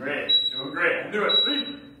 Great. Doing great. Doing great. Do it.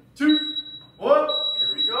 3, 2, 1.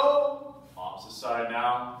 Here we go. Opposite side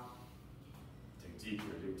now. Dig deep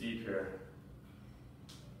here. Dig deep here.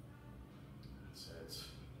 That's it.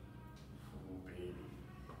 Oh, baby.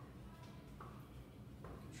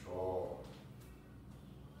 Control.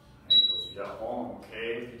 Right, those of you at home,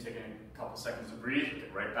 okay? If you're taking a couple seconds to breathe,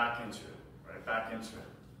 get right back into it. Right back into it.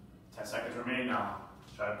 10 seconds remain now.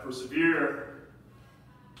 Try to persevere.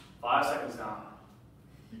 5 seconds now.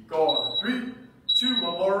 Keep going. 3, 2,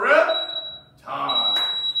 one more rep. Time.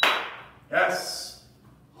 Yes.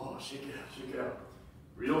 Oh, shake it out, shake it out.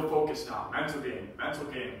 Real focus now. Mental game, mental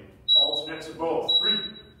game. Alternate to both. 3,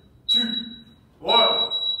 2,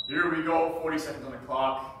 1. Here we go. 40 seconds on the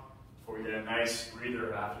clock before we get a nice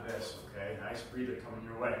breather after this, okay? Nice breather coming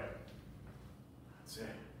your way. That's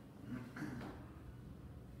it.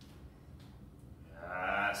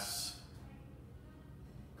 Yes.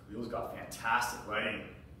 Cleo's got fantastic lighting.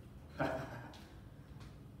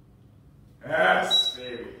 Yes,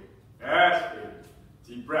 baby. Yes, baby.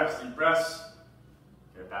 Deep breaths, deep breaths.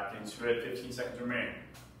 Get back into it. 15 seconds remain.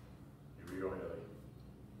 Here we go, Haley.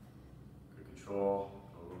 Good control.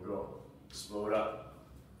 Go, go, go. Slow it up.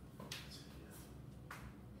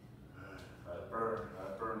 Let it burn. Let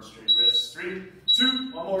it burn. Straight wrists. 3,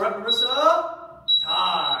 2, one more rep, Marissa.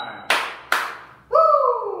 Time.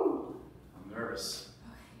 Woo! I'm nervous.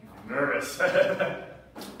 I'm nervous.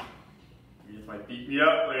 You might beat me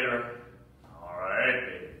up later. All right,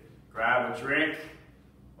 baby. Grab a drink.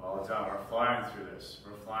 Well done. We're flying through this.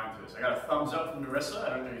 We're flying through this. I got a thumbs up from Narissa. I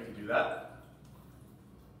don't know if you can do that.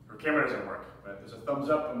 Her camera doesn't work, but there's a thumbs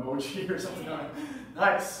up emoji or something on it.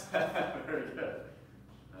 Nice. Very good.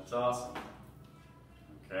 That's awesome.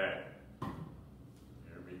 Okay.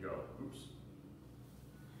 Here we go. Oops.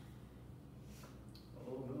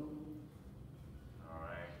 Oh no. All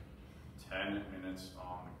right. 10 minutes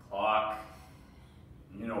on the clock.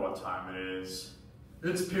 You know what time it is.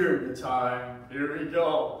 It's period time. Here we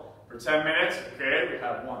go. For 10 minutes, okay, we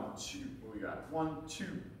have 1, 2, what we got? 1, 2,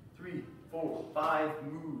 3, 4, 5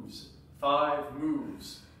 moves. 5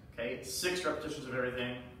 moves. Okay, 6 repetitions of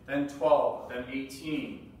everything, then 12, then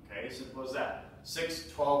 18. Okay, simple as that.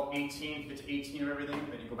 6, 12, 18, get to 18 of everything,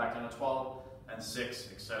 then you go back down to 12, and 6,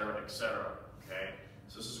 etc., etc. Okay,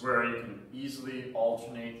 so this is where you can easily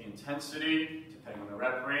alternate the intensity depending on the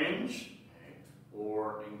rep range, okay,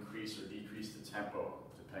 or increase or decrease the tempo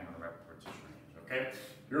depending on the repetition range. Okay,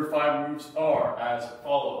 your 5 moves are as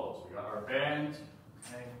follows. We got our band,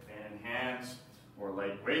 okay, band in hands, or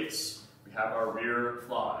light weights. We have our rear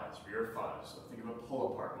flies, So think of a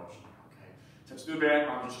pull-apart motion. Okay, touch the band,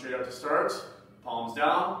 arms are straight out to start. Palms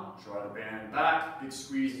down, draw the band back, big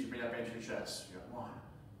squeeze as you bring that band to your chest. You got 1,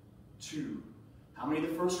 2. How many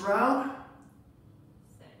the first round?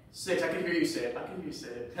 6. I can hear you say it. I can hear you say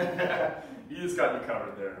it. You just got you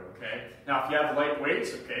covered there, okay? Now, if you have light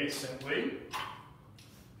weights, okay, simply,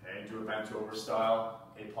 okay, do a bent over style.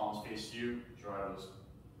 Okay, palms face you. Drive those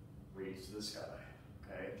weights to the sky.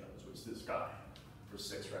 Okay, drive those weights to the sky for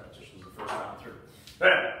 6 repetitions the first round through.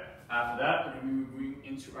 Then, after that, we're going to be moving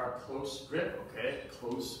into our close grip, okay?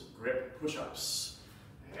 Close grip push-ups.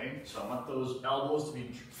 Okay, so I want those elbows to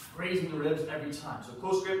be grazing the ribs every time. So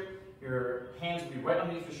close grip, your hands will be right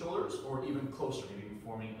underneath your shoulders or even closer, maybe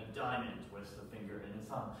forming a diamond with the finger and the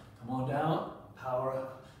thumb. Come on down, power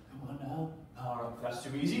up. Come on down, power up. If that's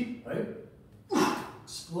too easy, right?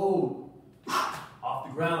 Explode off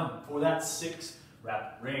the ground for that 6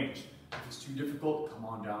 rep range. If it's too difficult, come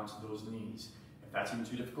on down to those knees. If that's even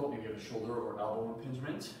too difficult, maybe you have a shoulder or elbow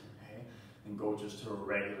impingement, okay? And go just to a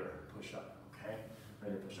regular push-up, okay?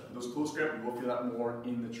 Regular push-up. Those close grip, you will feel that more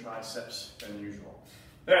in the triceps than usual.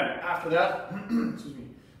 Then, after that, excuse me,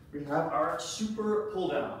 we have our super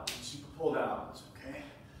pull-downs. Super pull-downs, okay?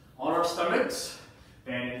 On our stomachs,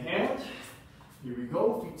 band in hand. Here we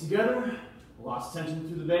go, feet together. Lots of tension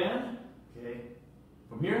through the band, okay?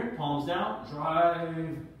 From here, palms down, drive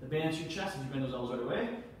the band to your chest as you bend those elbows right away.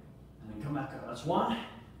 And then come back up. That's 1,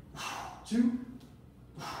 2,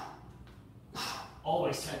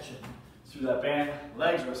 always tension through that band.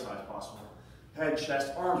 Legs are as high as possible. Head,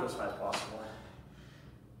 chest, arms are as high as possible.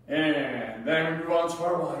 And then we move on to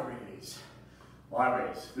our Y raise. Y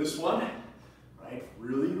raise. This one, right?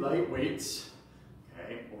 Really light weights,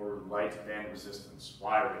 okay? Or light band resistance.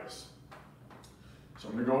 Y raise. So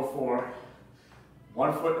I'm going to go for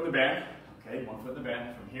 1 foot in the band, okay? 1 foot in the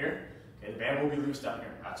band from here. Okay, the band will be loose down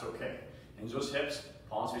here. That's okay. Hinge those hips,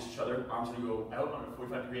 palms face each other, arms going to go out on a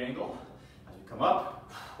 45-degree angle. As you come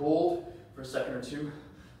up, hold for a second or 2,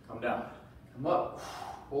 come down. Come up,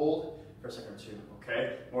 hold for a second or 2,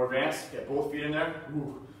 okay? More advanced, get both feet in there.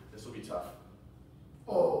 Ooh, this will be tough.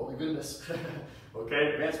 Oh my goodness.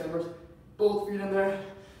 Okay, advanced members, both feet in there.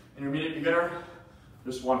 Intermediate beginner,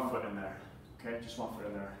 just 1 foot in there. Okay, just 1 foot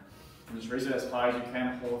in there. And just raise it as high as you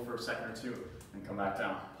can, hold for a second or 2, and come back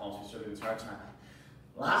down. Palms face each other the entire time.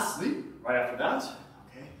 Lastly, right after that,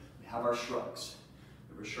 okay, we have our shrugs.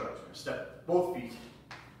 We're shrugs. We're going to step both feet,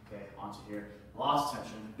 okay, onto here. Lots of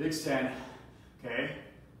tension, big stand, okay.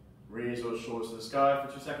 Raise those shoulders to the sky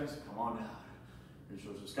for 2 seconds, come on down. Raise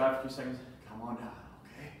shoulders to the sky for 2 seconds, come on down,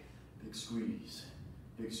 okay. Big squeeze,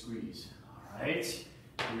 big squeeze. All right,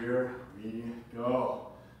 here we go,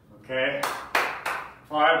 okay.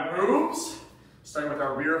 5 moves, starting with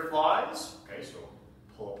our rear flies. Okay, so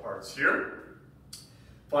pull aparts here.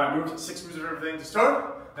 5 moves, 6 moves of everything to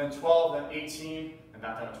start, then 12, then 18, and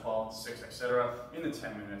that down to 12, 6, etc. in the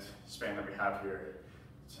 10-minute span that we have here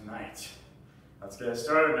tonight. Let's get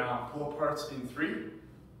started now. Pull aparts in 3,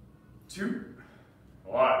 2,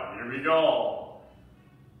 1. Here we go.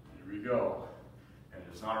 Here we go. And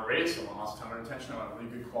it's not a race, I want lots of time and attention. I want really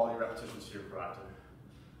good quality repetitions here, proactive.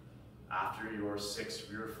 After your 6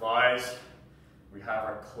 rear flies, we have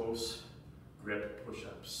our close grip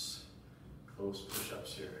push-ups. Close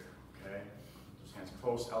push-ups here, okay? Those hands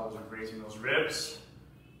close, elbows are grazing those ribs.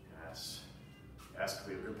 Yes, yes,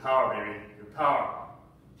 clear. Good power, baby, good power.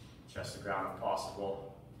 Chest to ground if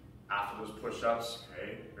possible. After those push-ups,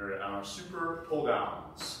 okay, we're on our super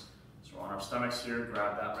pull-downs. So we're on our stomachs here,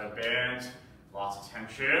 grab that red band. Lots of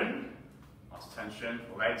tension,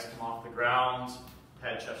 legs come off the ground.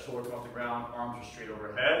 Head, chest, shoulder come off the ground, arms are straight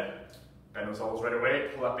overhead. Bend those elbows right away,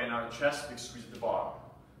 pull that band out of the chest, big squeeze at the bottom.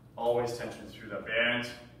 Always tension through that band.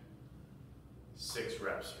 6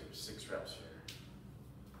 reps here, 6 reps here.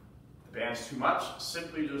 If the band's too much,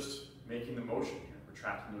 simply just making the motion here,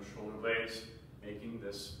 retracting those shoulder blades, making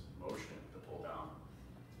this motion, the pull down,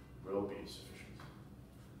 will be sufficient.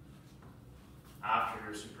 After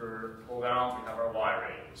your super pull downs, we have our Y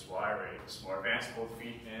raise, more advanced, both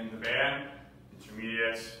feet in the band.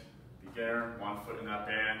 Intermediate, beginner, 1 foot in that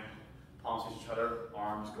band, palms face each other,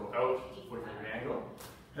 arms go out, 45-degree angle.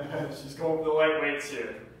 Just going for the light weights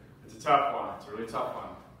here. It's a tough one, it's a really tough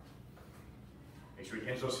one. Make sure you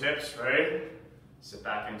hinge those hips, right? Sit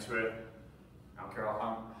back into it. I don't care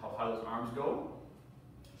how high those arms go.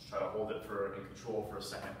 Just try to hold it in control for a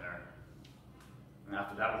second there. And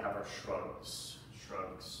after that, we have our shrugs.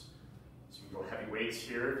 Shrugs. So you can go heavy weights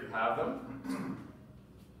here if you have them.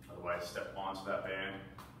 Otherwise, step onto that band.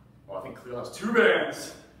 Well, I think Khalil has 2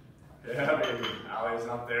 bands. Yeah, baby. Ali's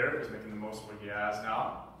not there. He's making the most of what he has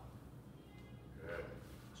now. Good.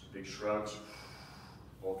 So big shrugs.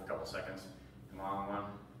 Hold for a couple seconds. Come on, 1,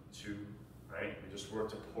 2, right? We just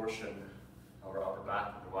worked a portion of our upper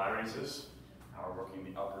back with the Y raises. Now we're working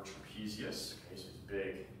the upper trapezius. Okay, so it's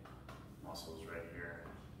big muscles right here.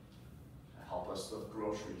 help us lift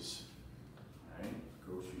groceries. Right?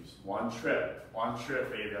 Groceries. One trip,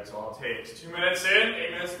 baby. That's all it takes. 2 minutes in,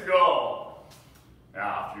 8 minutes to go.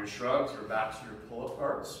 Now, after your shrugs, you're back to your pull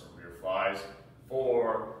aparts, or your flies,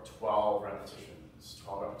 for 12 repetitions.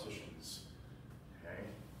 12 repetitions. Okay?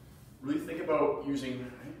 Really think about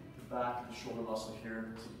using the back of the shoulder muscle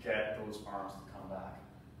here to get those arms to come back.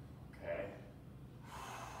 Okay?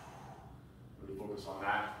 Really focus on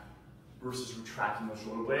that. Versus retracting the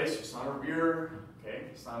shoulder blades. So it's not a rear, okay?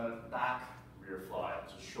 It's not a back rear fly.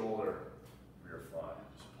 It's a shoulder rear fly.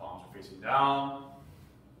 So palms are facing down.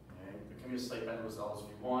 Okay? There can be a slight bend of those elbows if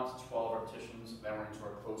you want. 12 repetitions. Then we're into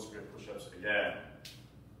our close grip push-ups again.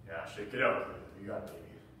 Yeah, shake it out. You got it,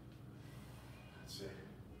 baby. That's it.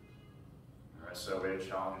 All right, so way to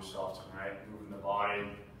challenge yourself tonight. Moving the body,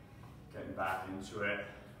 getting back into it.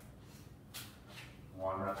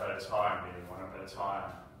 1 rep at a time, baby. 1 rep at a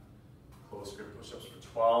time. Close grip push-ups for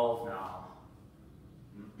 12 now.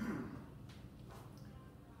 There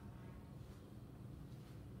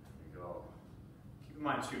we go. Keep in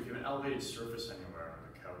mind too, if you have an elevated surface anywhere, on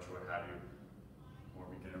the couch or what have you, or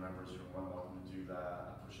beginner members are more than welcome to do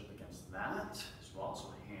that. Push up against that as well.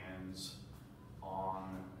 So hands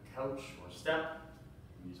on the couch or step,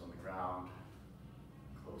 knees on the ground.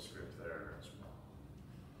 Close grip there as well.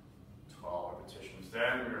 12 repetitions.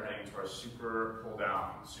 Then we are heading to our super pull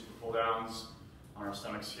down. Super pull downs on our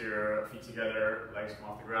stomachs here, feet together, legs come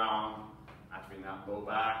off the ground, activating that low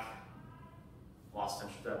back. Lost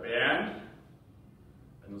tension to that band.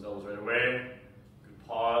 Bend those elbows right away. Good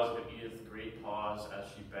pause. Good Edith, great pause as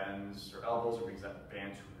she bends her elbows and brings that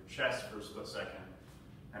band to her chest for a split second.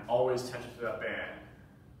 And always tension to that band.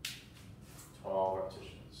 12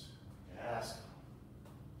 repetitions. Yes.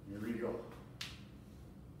 Here we go.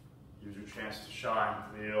 Use your chance to shine,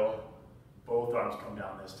 Leo. Both arms come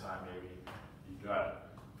down this time, baby. You got it.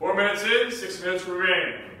 4 minutes in, 6 minutes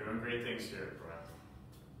remaining. We're doing great things here, Brett.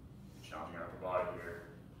 Challenging out the body here.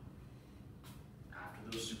 After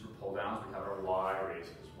those super pull downs, we have our Y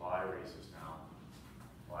raises. Y raises now.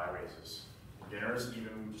 Y raises. Beginners,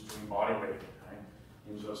 even just doing body weight. Right?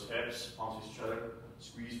 Hinge those hips, palms each other.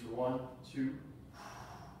 Squeeze for 1, 2.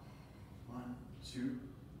 1, 2.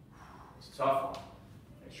 It's a tough one.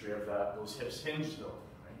 Make sure you have those hips hinged though.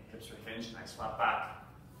 Right? Hips are hinged, nice flat back.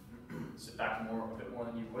 Sit back a bit more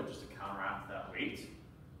than you would just to counteract that weight.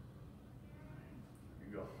 Here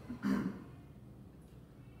you go.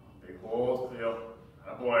 Big hold, Cleo.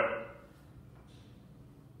 Atta boy.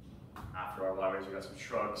 After our Y raise, we got some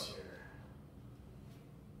shrugs here.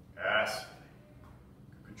 Yes.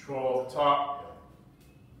 Good control at the top.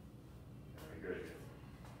 Very good.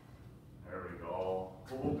 There we go.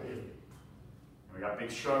 Cool, baby. And we got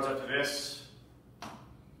big shrugs after this.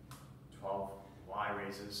 12 Y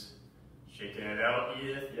raises. Shaking it out,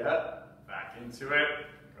 Edith. Yep. Back into it.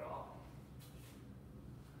 Go.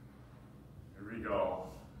 Here we go.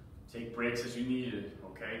 Take breaks as you need it,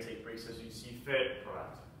 okay? Take breaks as you see fit.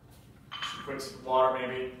 Correct. Just a quick sip of water,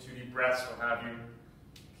 maybe 2 deep breaths, what have you.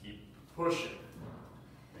 Keep pushing.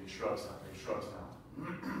 Big shrugs now. Big shrugs now.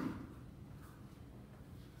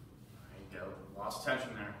 Right, go. Lost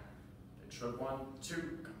tension there. Big shrug. 1, 2.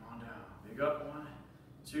 Come on down. Big up. 1,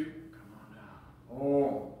 2. Come on down.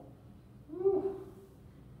 Oh. Woo.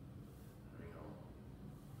 There we go.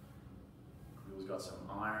 Creel's got some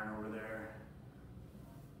iron over there.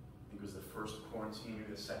 I think it was the first quarantine,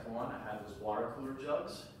 maybe the second one. I had those water cooler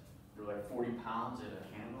jugs. They were like 40 pounds in a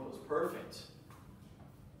handle. It was perfect.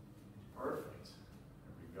 Perfect.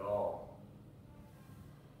 There we go.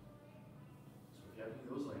 So if you have any of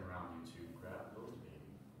those laying around you too, grab those,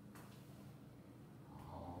 baby.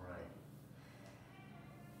 All right.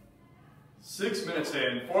 6 minutes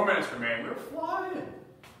in, 4 minutes remain. We were flying.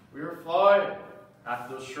 We were flying.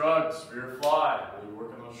 After those shrugs, we were flying. Really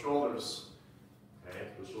working those shoulders. Okay,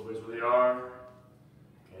 those shoulders where they are.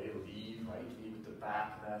 Okay, lead, right knee with the back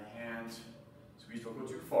of that hand. Squeeze, don't go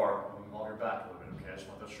too far. Involve your back a little bit, okay? I just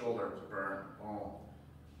want the shoulder to burn. Boom.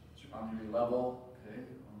 So your arms be level, okay?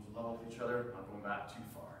 Arms are level with each other, not going back too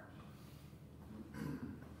far.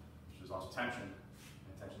 There's lots of tension.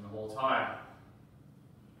 And tension the whole time.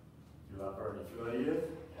 Feel that burn. You feel that, Edith?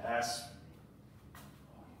 Yes.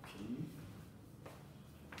 Okay.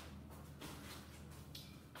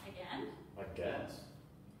 Again? I guess.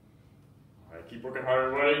 All right, keep working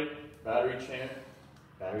hard, everybody. Battery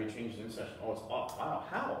changes in session. Oh, it's off. Wow,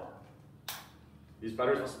 how? These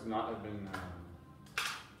batteries must not have been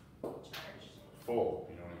Charged. full.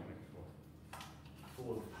 You know what I mean?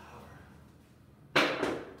 Full of power.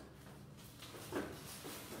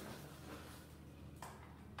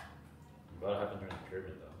 That happened during the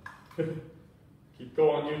pyramid, though. Keep Keep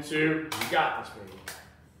going, YouTube. You got this, baby.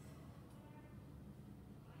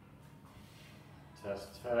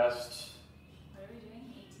 Test, test. What are we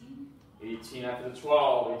doing? 18? 18 after the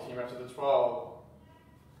 12. 18 after the 12.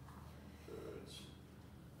 Good.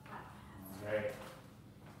 Okay.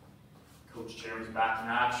 Coach Jeremy's back in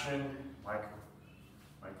action. Microphone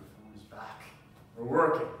is back. We're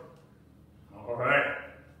working. All right.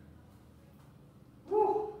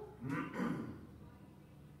 Woo. Once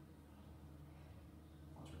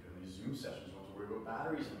we're doing these Zoom sessions, we don't have to worry about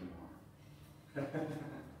batteries anymore.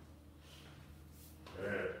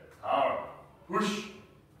 Good. Power. Push.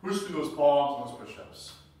 Push through those palms and those push-ups.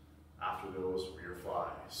 After those rear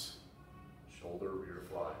flies. Shoulder rear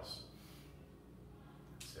flies.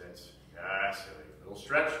 That's it. Yes. A little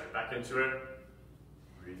stretch. Get back into it.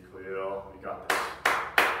 Breathe, Khalil. We got this.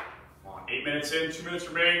 Come on. 8 minutes in. 2 minutes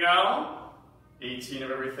remaining now. 18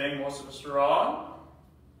 of everything. Most of us are on.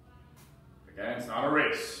 Again, it's not a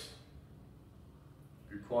race.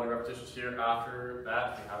 Good quality repetitions here. After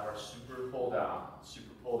that, we have our super pull down.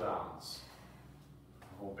 Super pull downs.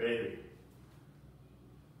 Oh, baby.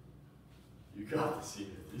 You got this,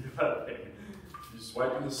 Edith. You got it. She's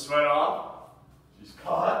wiping the sweat off. She's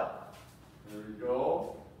caught. There we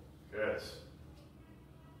go. Good.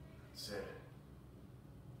 That's it.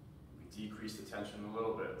 We decrease the tension a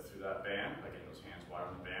little bit through that band by getting those hands wide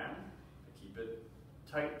on the band. But keep it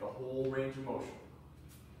tight the whole range of motion.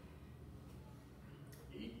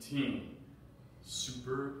 18.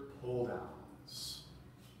 Super pull downs.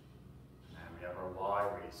 And then we have our Y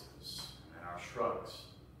raises. And then our shrugs.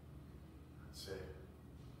 That's it.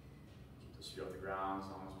 Keep those feet off the ground as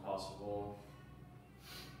long as possible.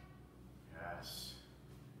 Yes.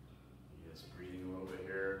 Yes, breathing a little bit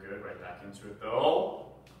here. Good. Right back into it though.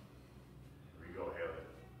 Here we go, Haley.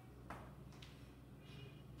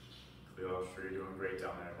 Cleo, I'm sure you're doing great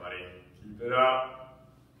down there, buddy. Keep it up.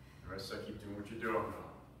 Marissa, keep doing what you're doing.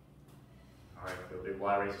 All right, Cleo, big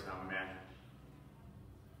Y raises now, my man.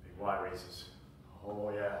 Big Y raises.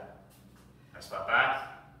 Oh, yeah. Nice flat back.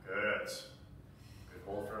 Good. Good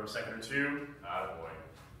hold for a second or two. Attaboy.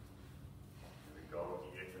 Here we go.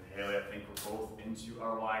 Edith and Haley, I think we're both into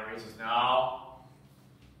our Y raises now.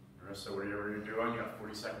 Marissa, whatever you're doing, you got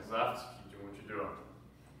 40 seconds left. Keep doing what you're doing.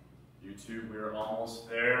 YouTube, we're almost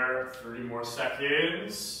there. 30 more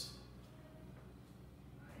seconds.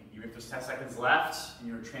 Even if there's 10 seconds left and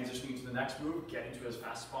you're transitioning to the next move, get into it as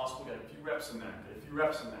fast as possible. Get a few reps in there. Get a few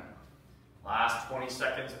reps in there. Last 20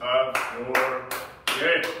 seconds of your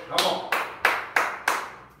day. Come on.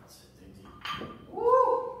 That's it. Dig deep.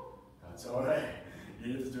 Woo! That's all right.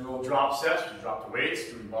 You need to do a little drop sets. You drop the weights.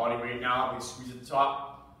 Doing body weight now. Big squeeze at the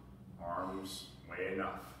top. Arms way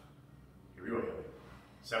enough. Here we go, Haley.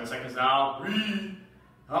 7 seconds now. Breathe.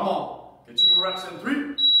 Come on. Get 2 more reps in.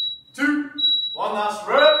 3, 2, 1 last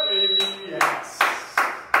rep, baby. Yes.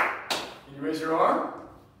 Can you raise your arm?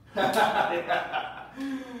 Yeah.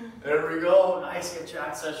 There we go. Nice get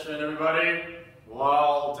jack session, everybody.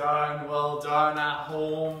 Well done at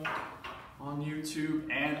home, on YouTube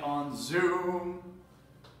and on Zoom.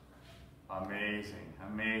 Amazing,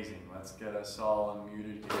 amazing. Let's get us all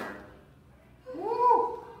unmuted here.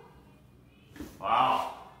 Woo!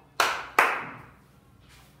 Wow.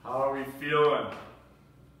 How are we feeling?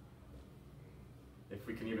 If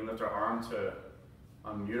we can even lift our arm to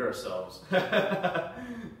unmute ourselves.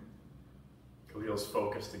 Khalil's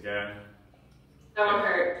focused again. That one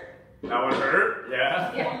hurt. That one hurt?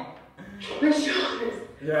 Yeah? Yeah. My shoulders.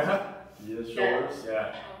 Yeah? Yeah, shoulders?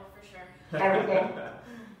 Yeah. Oh, for sure. Everything.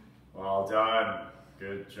 Well done.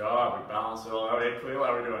 Good job. We balanced it all out. Hey, Khalil,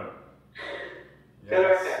 how are we doing? Doing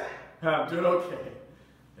okay. I'm doing okay.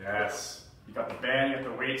 Yes. You got the band, you got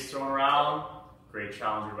the weights thrown around. Great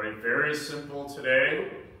challenge, everybody. Very simple today,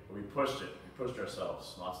 but we pushed it. We pushed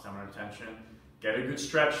ourselves. Lots of time and attention. Get a good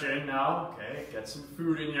stretch in now, okay? Get some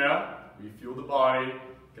food in ya. Refuel the body.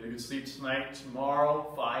 Get a good sleep tonight.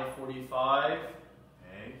 Tomorrow, 5:45.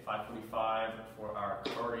 Okay, 5:45 for our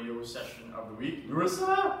cardio session of the week.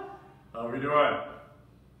 Marissa, how are we doing?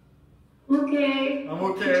 Okay. I'm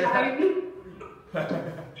okay.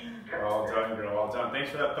 Well done, girl. Well done. Thanks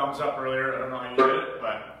for that thumbs up earlier. I don't know how you did it,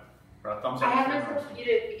 but for a thumbs up. I had myself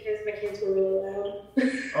muted because my kids were really loud.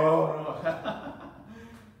 Oh, no.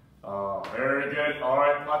 Oh, very good. All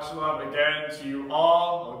right, much love again to you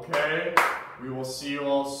all, okay? We will see you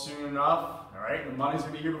all soon enough, all right? The money's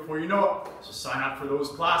going to be here before you know it, so sign up for those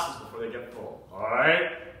classes before they get full, all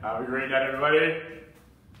right? Have a great night, everybody.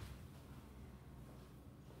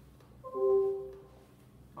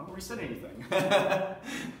 I don't reset anything.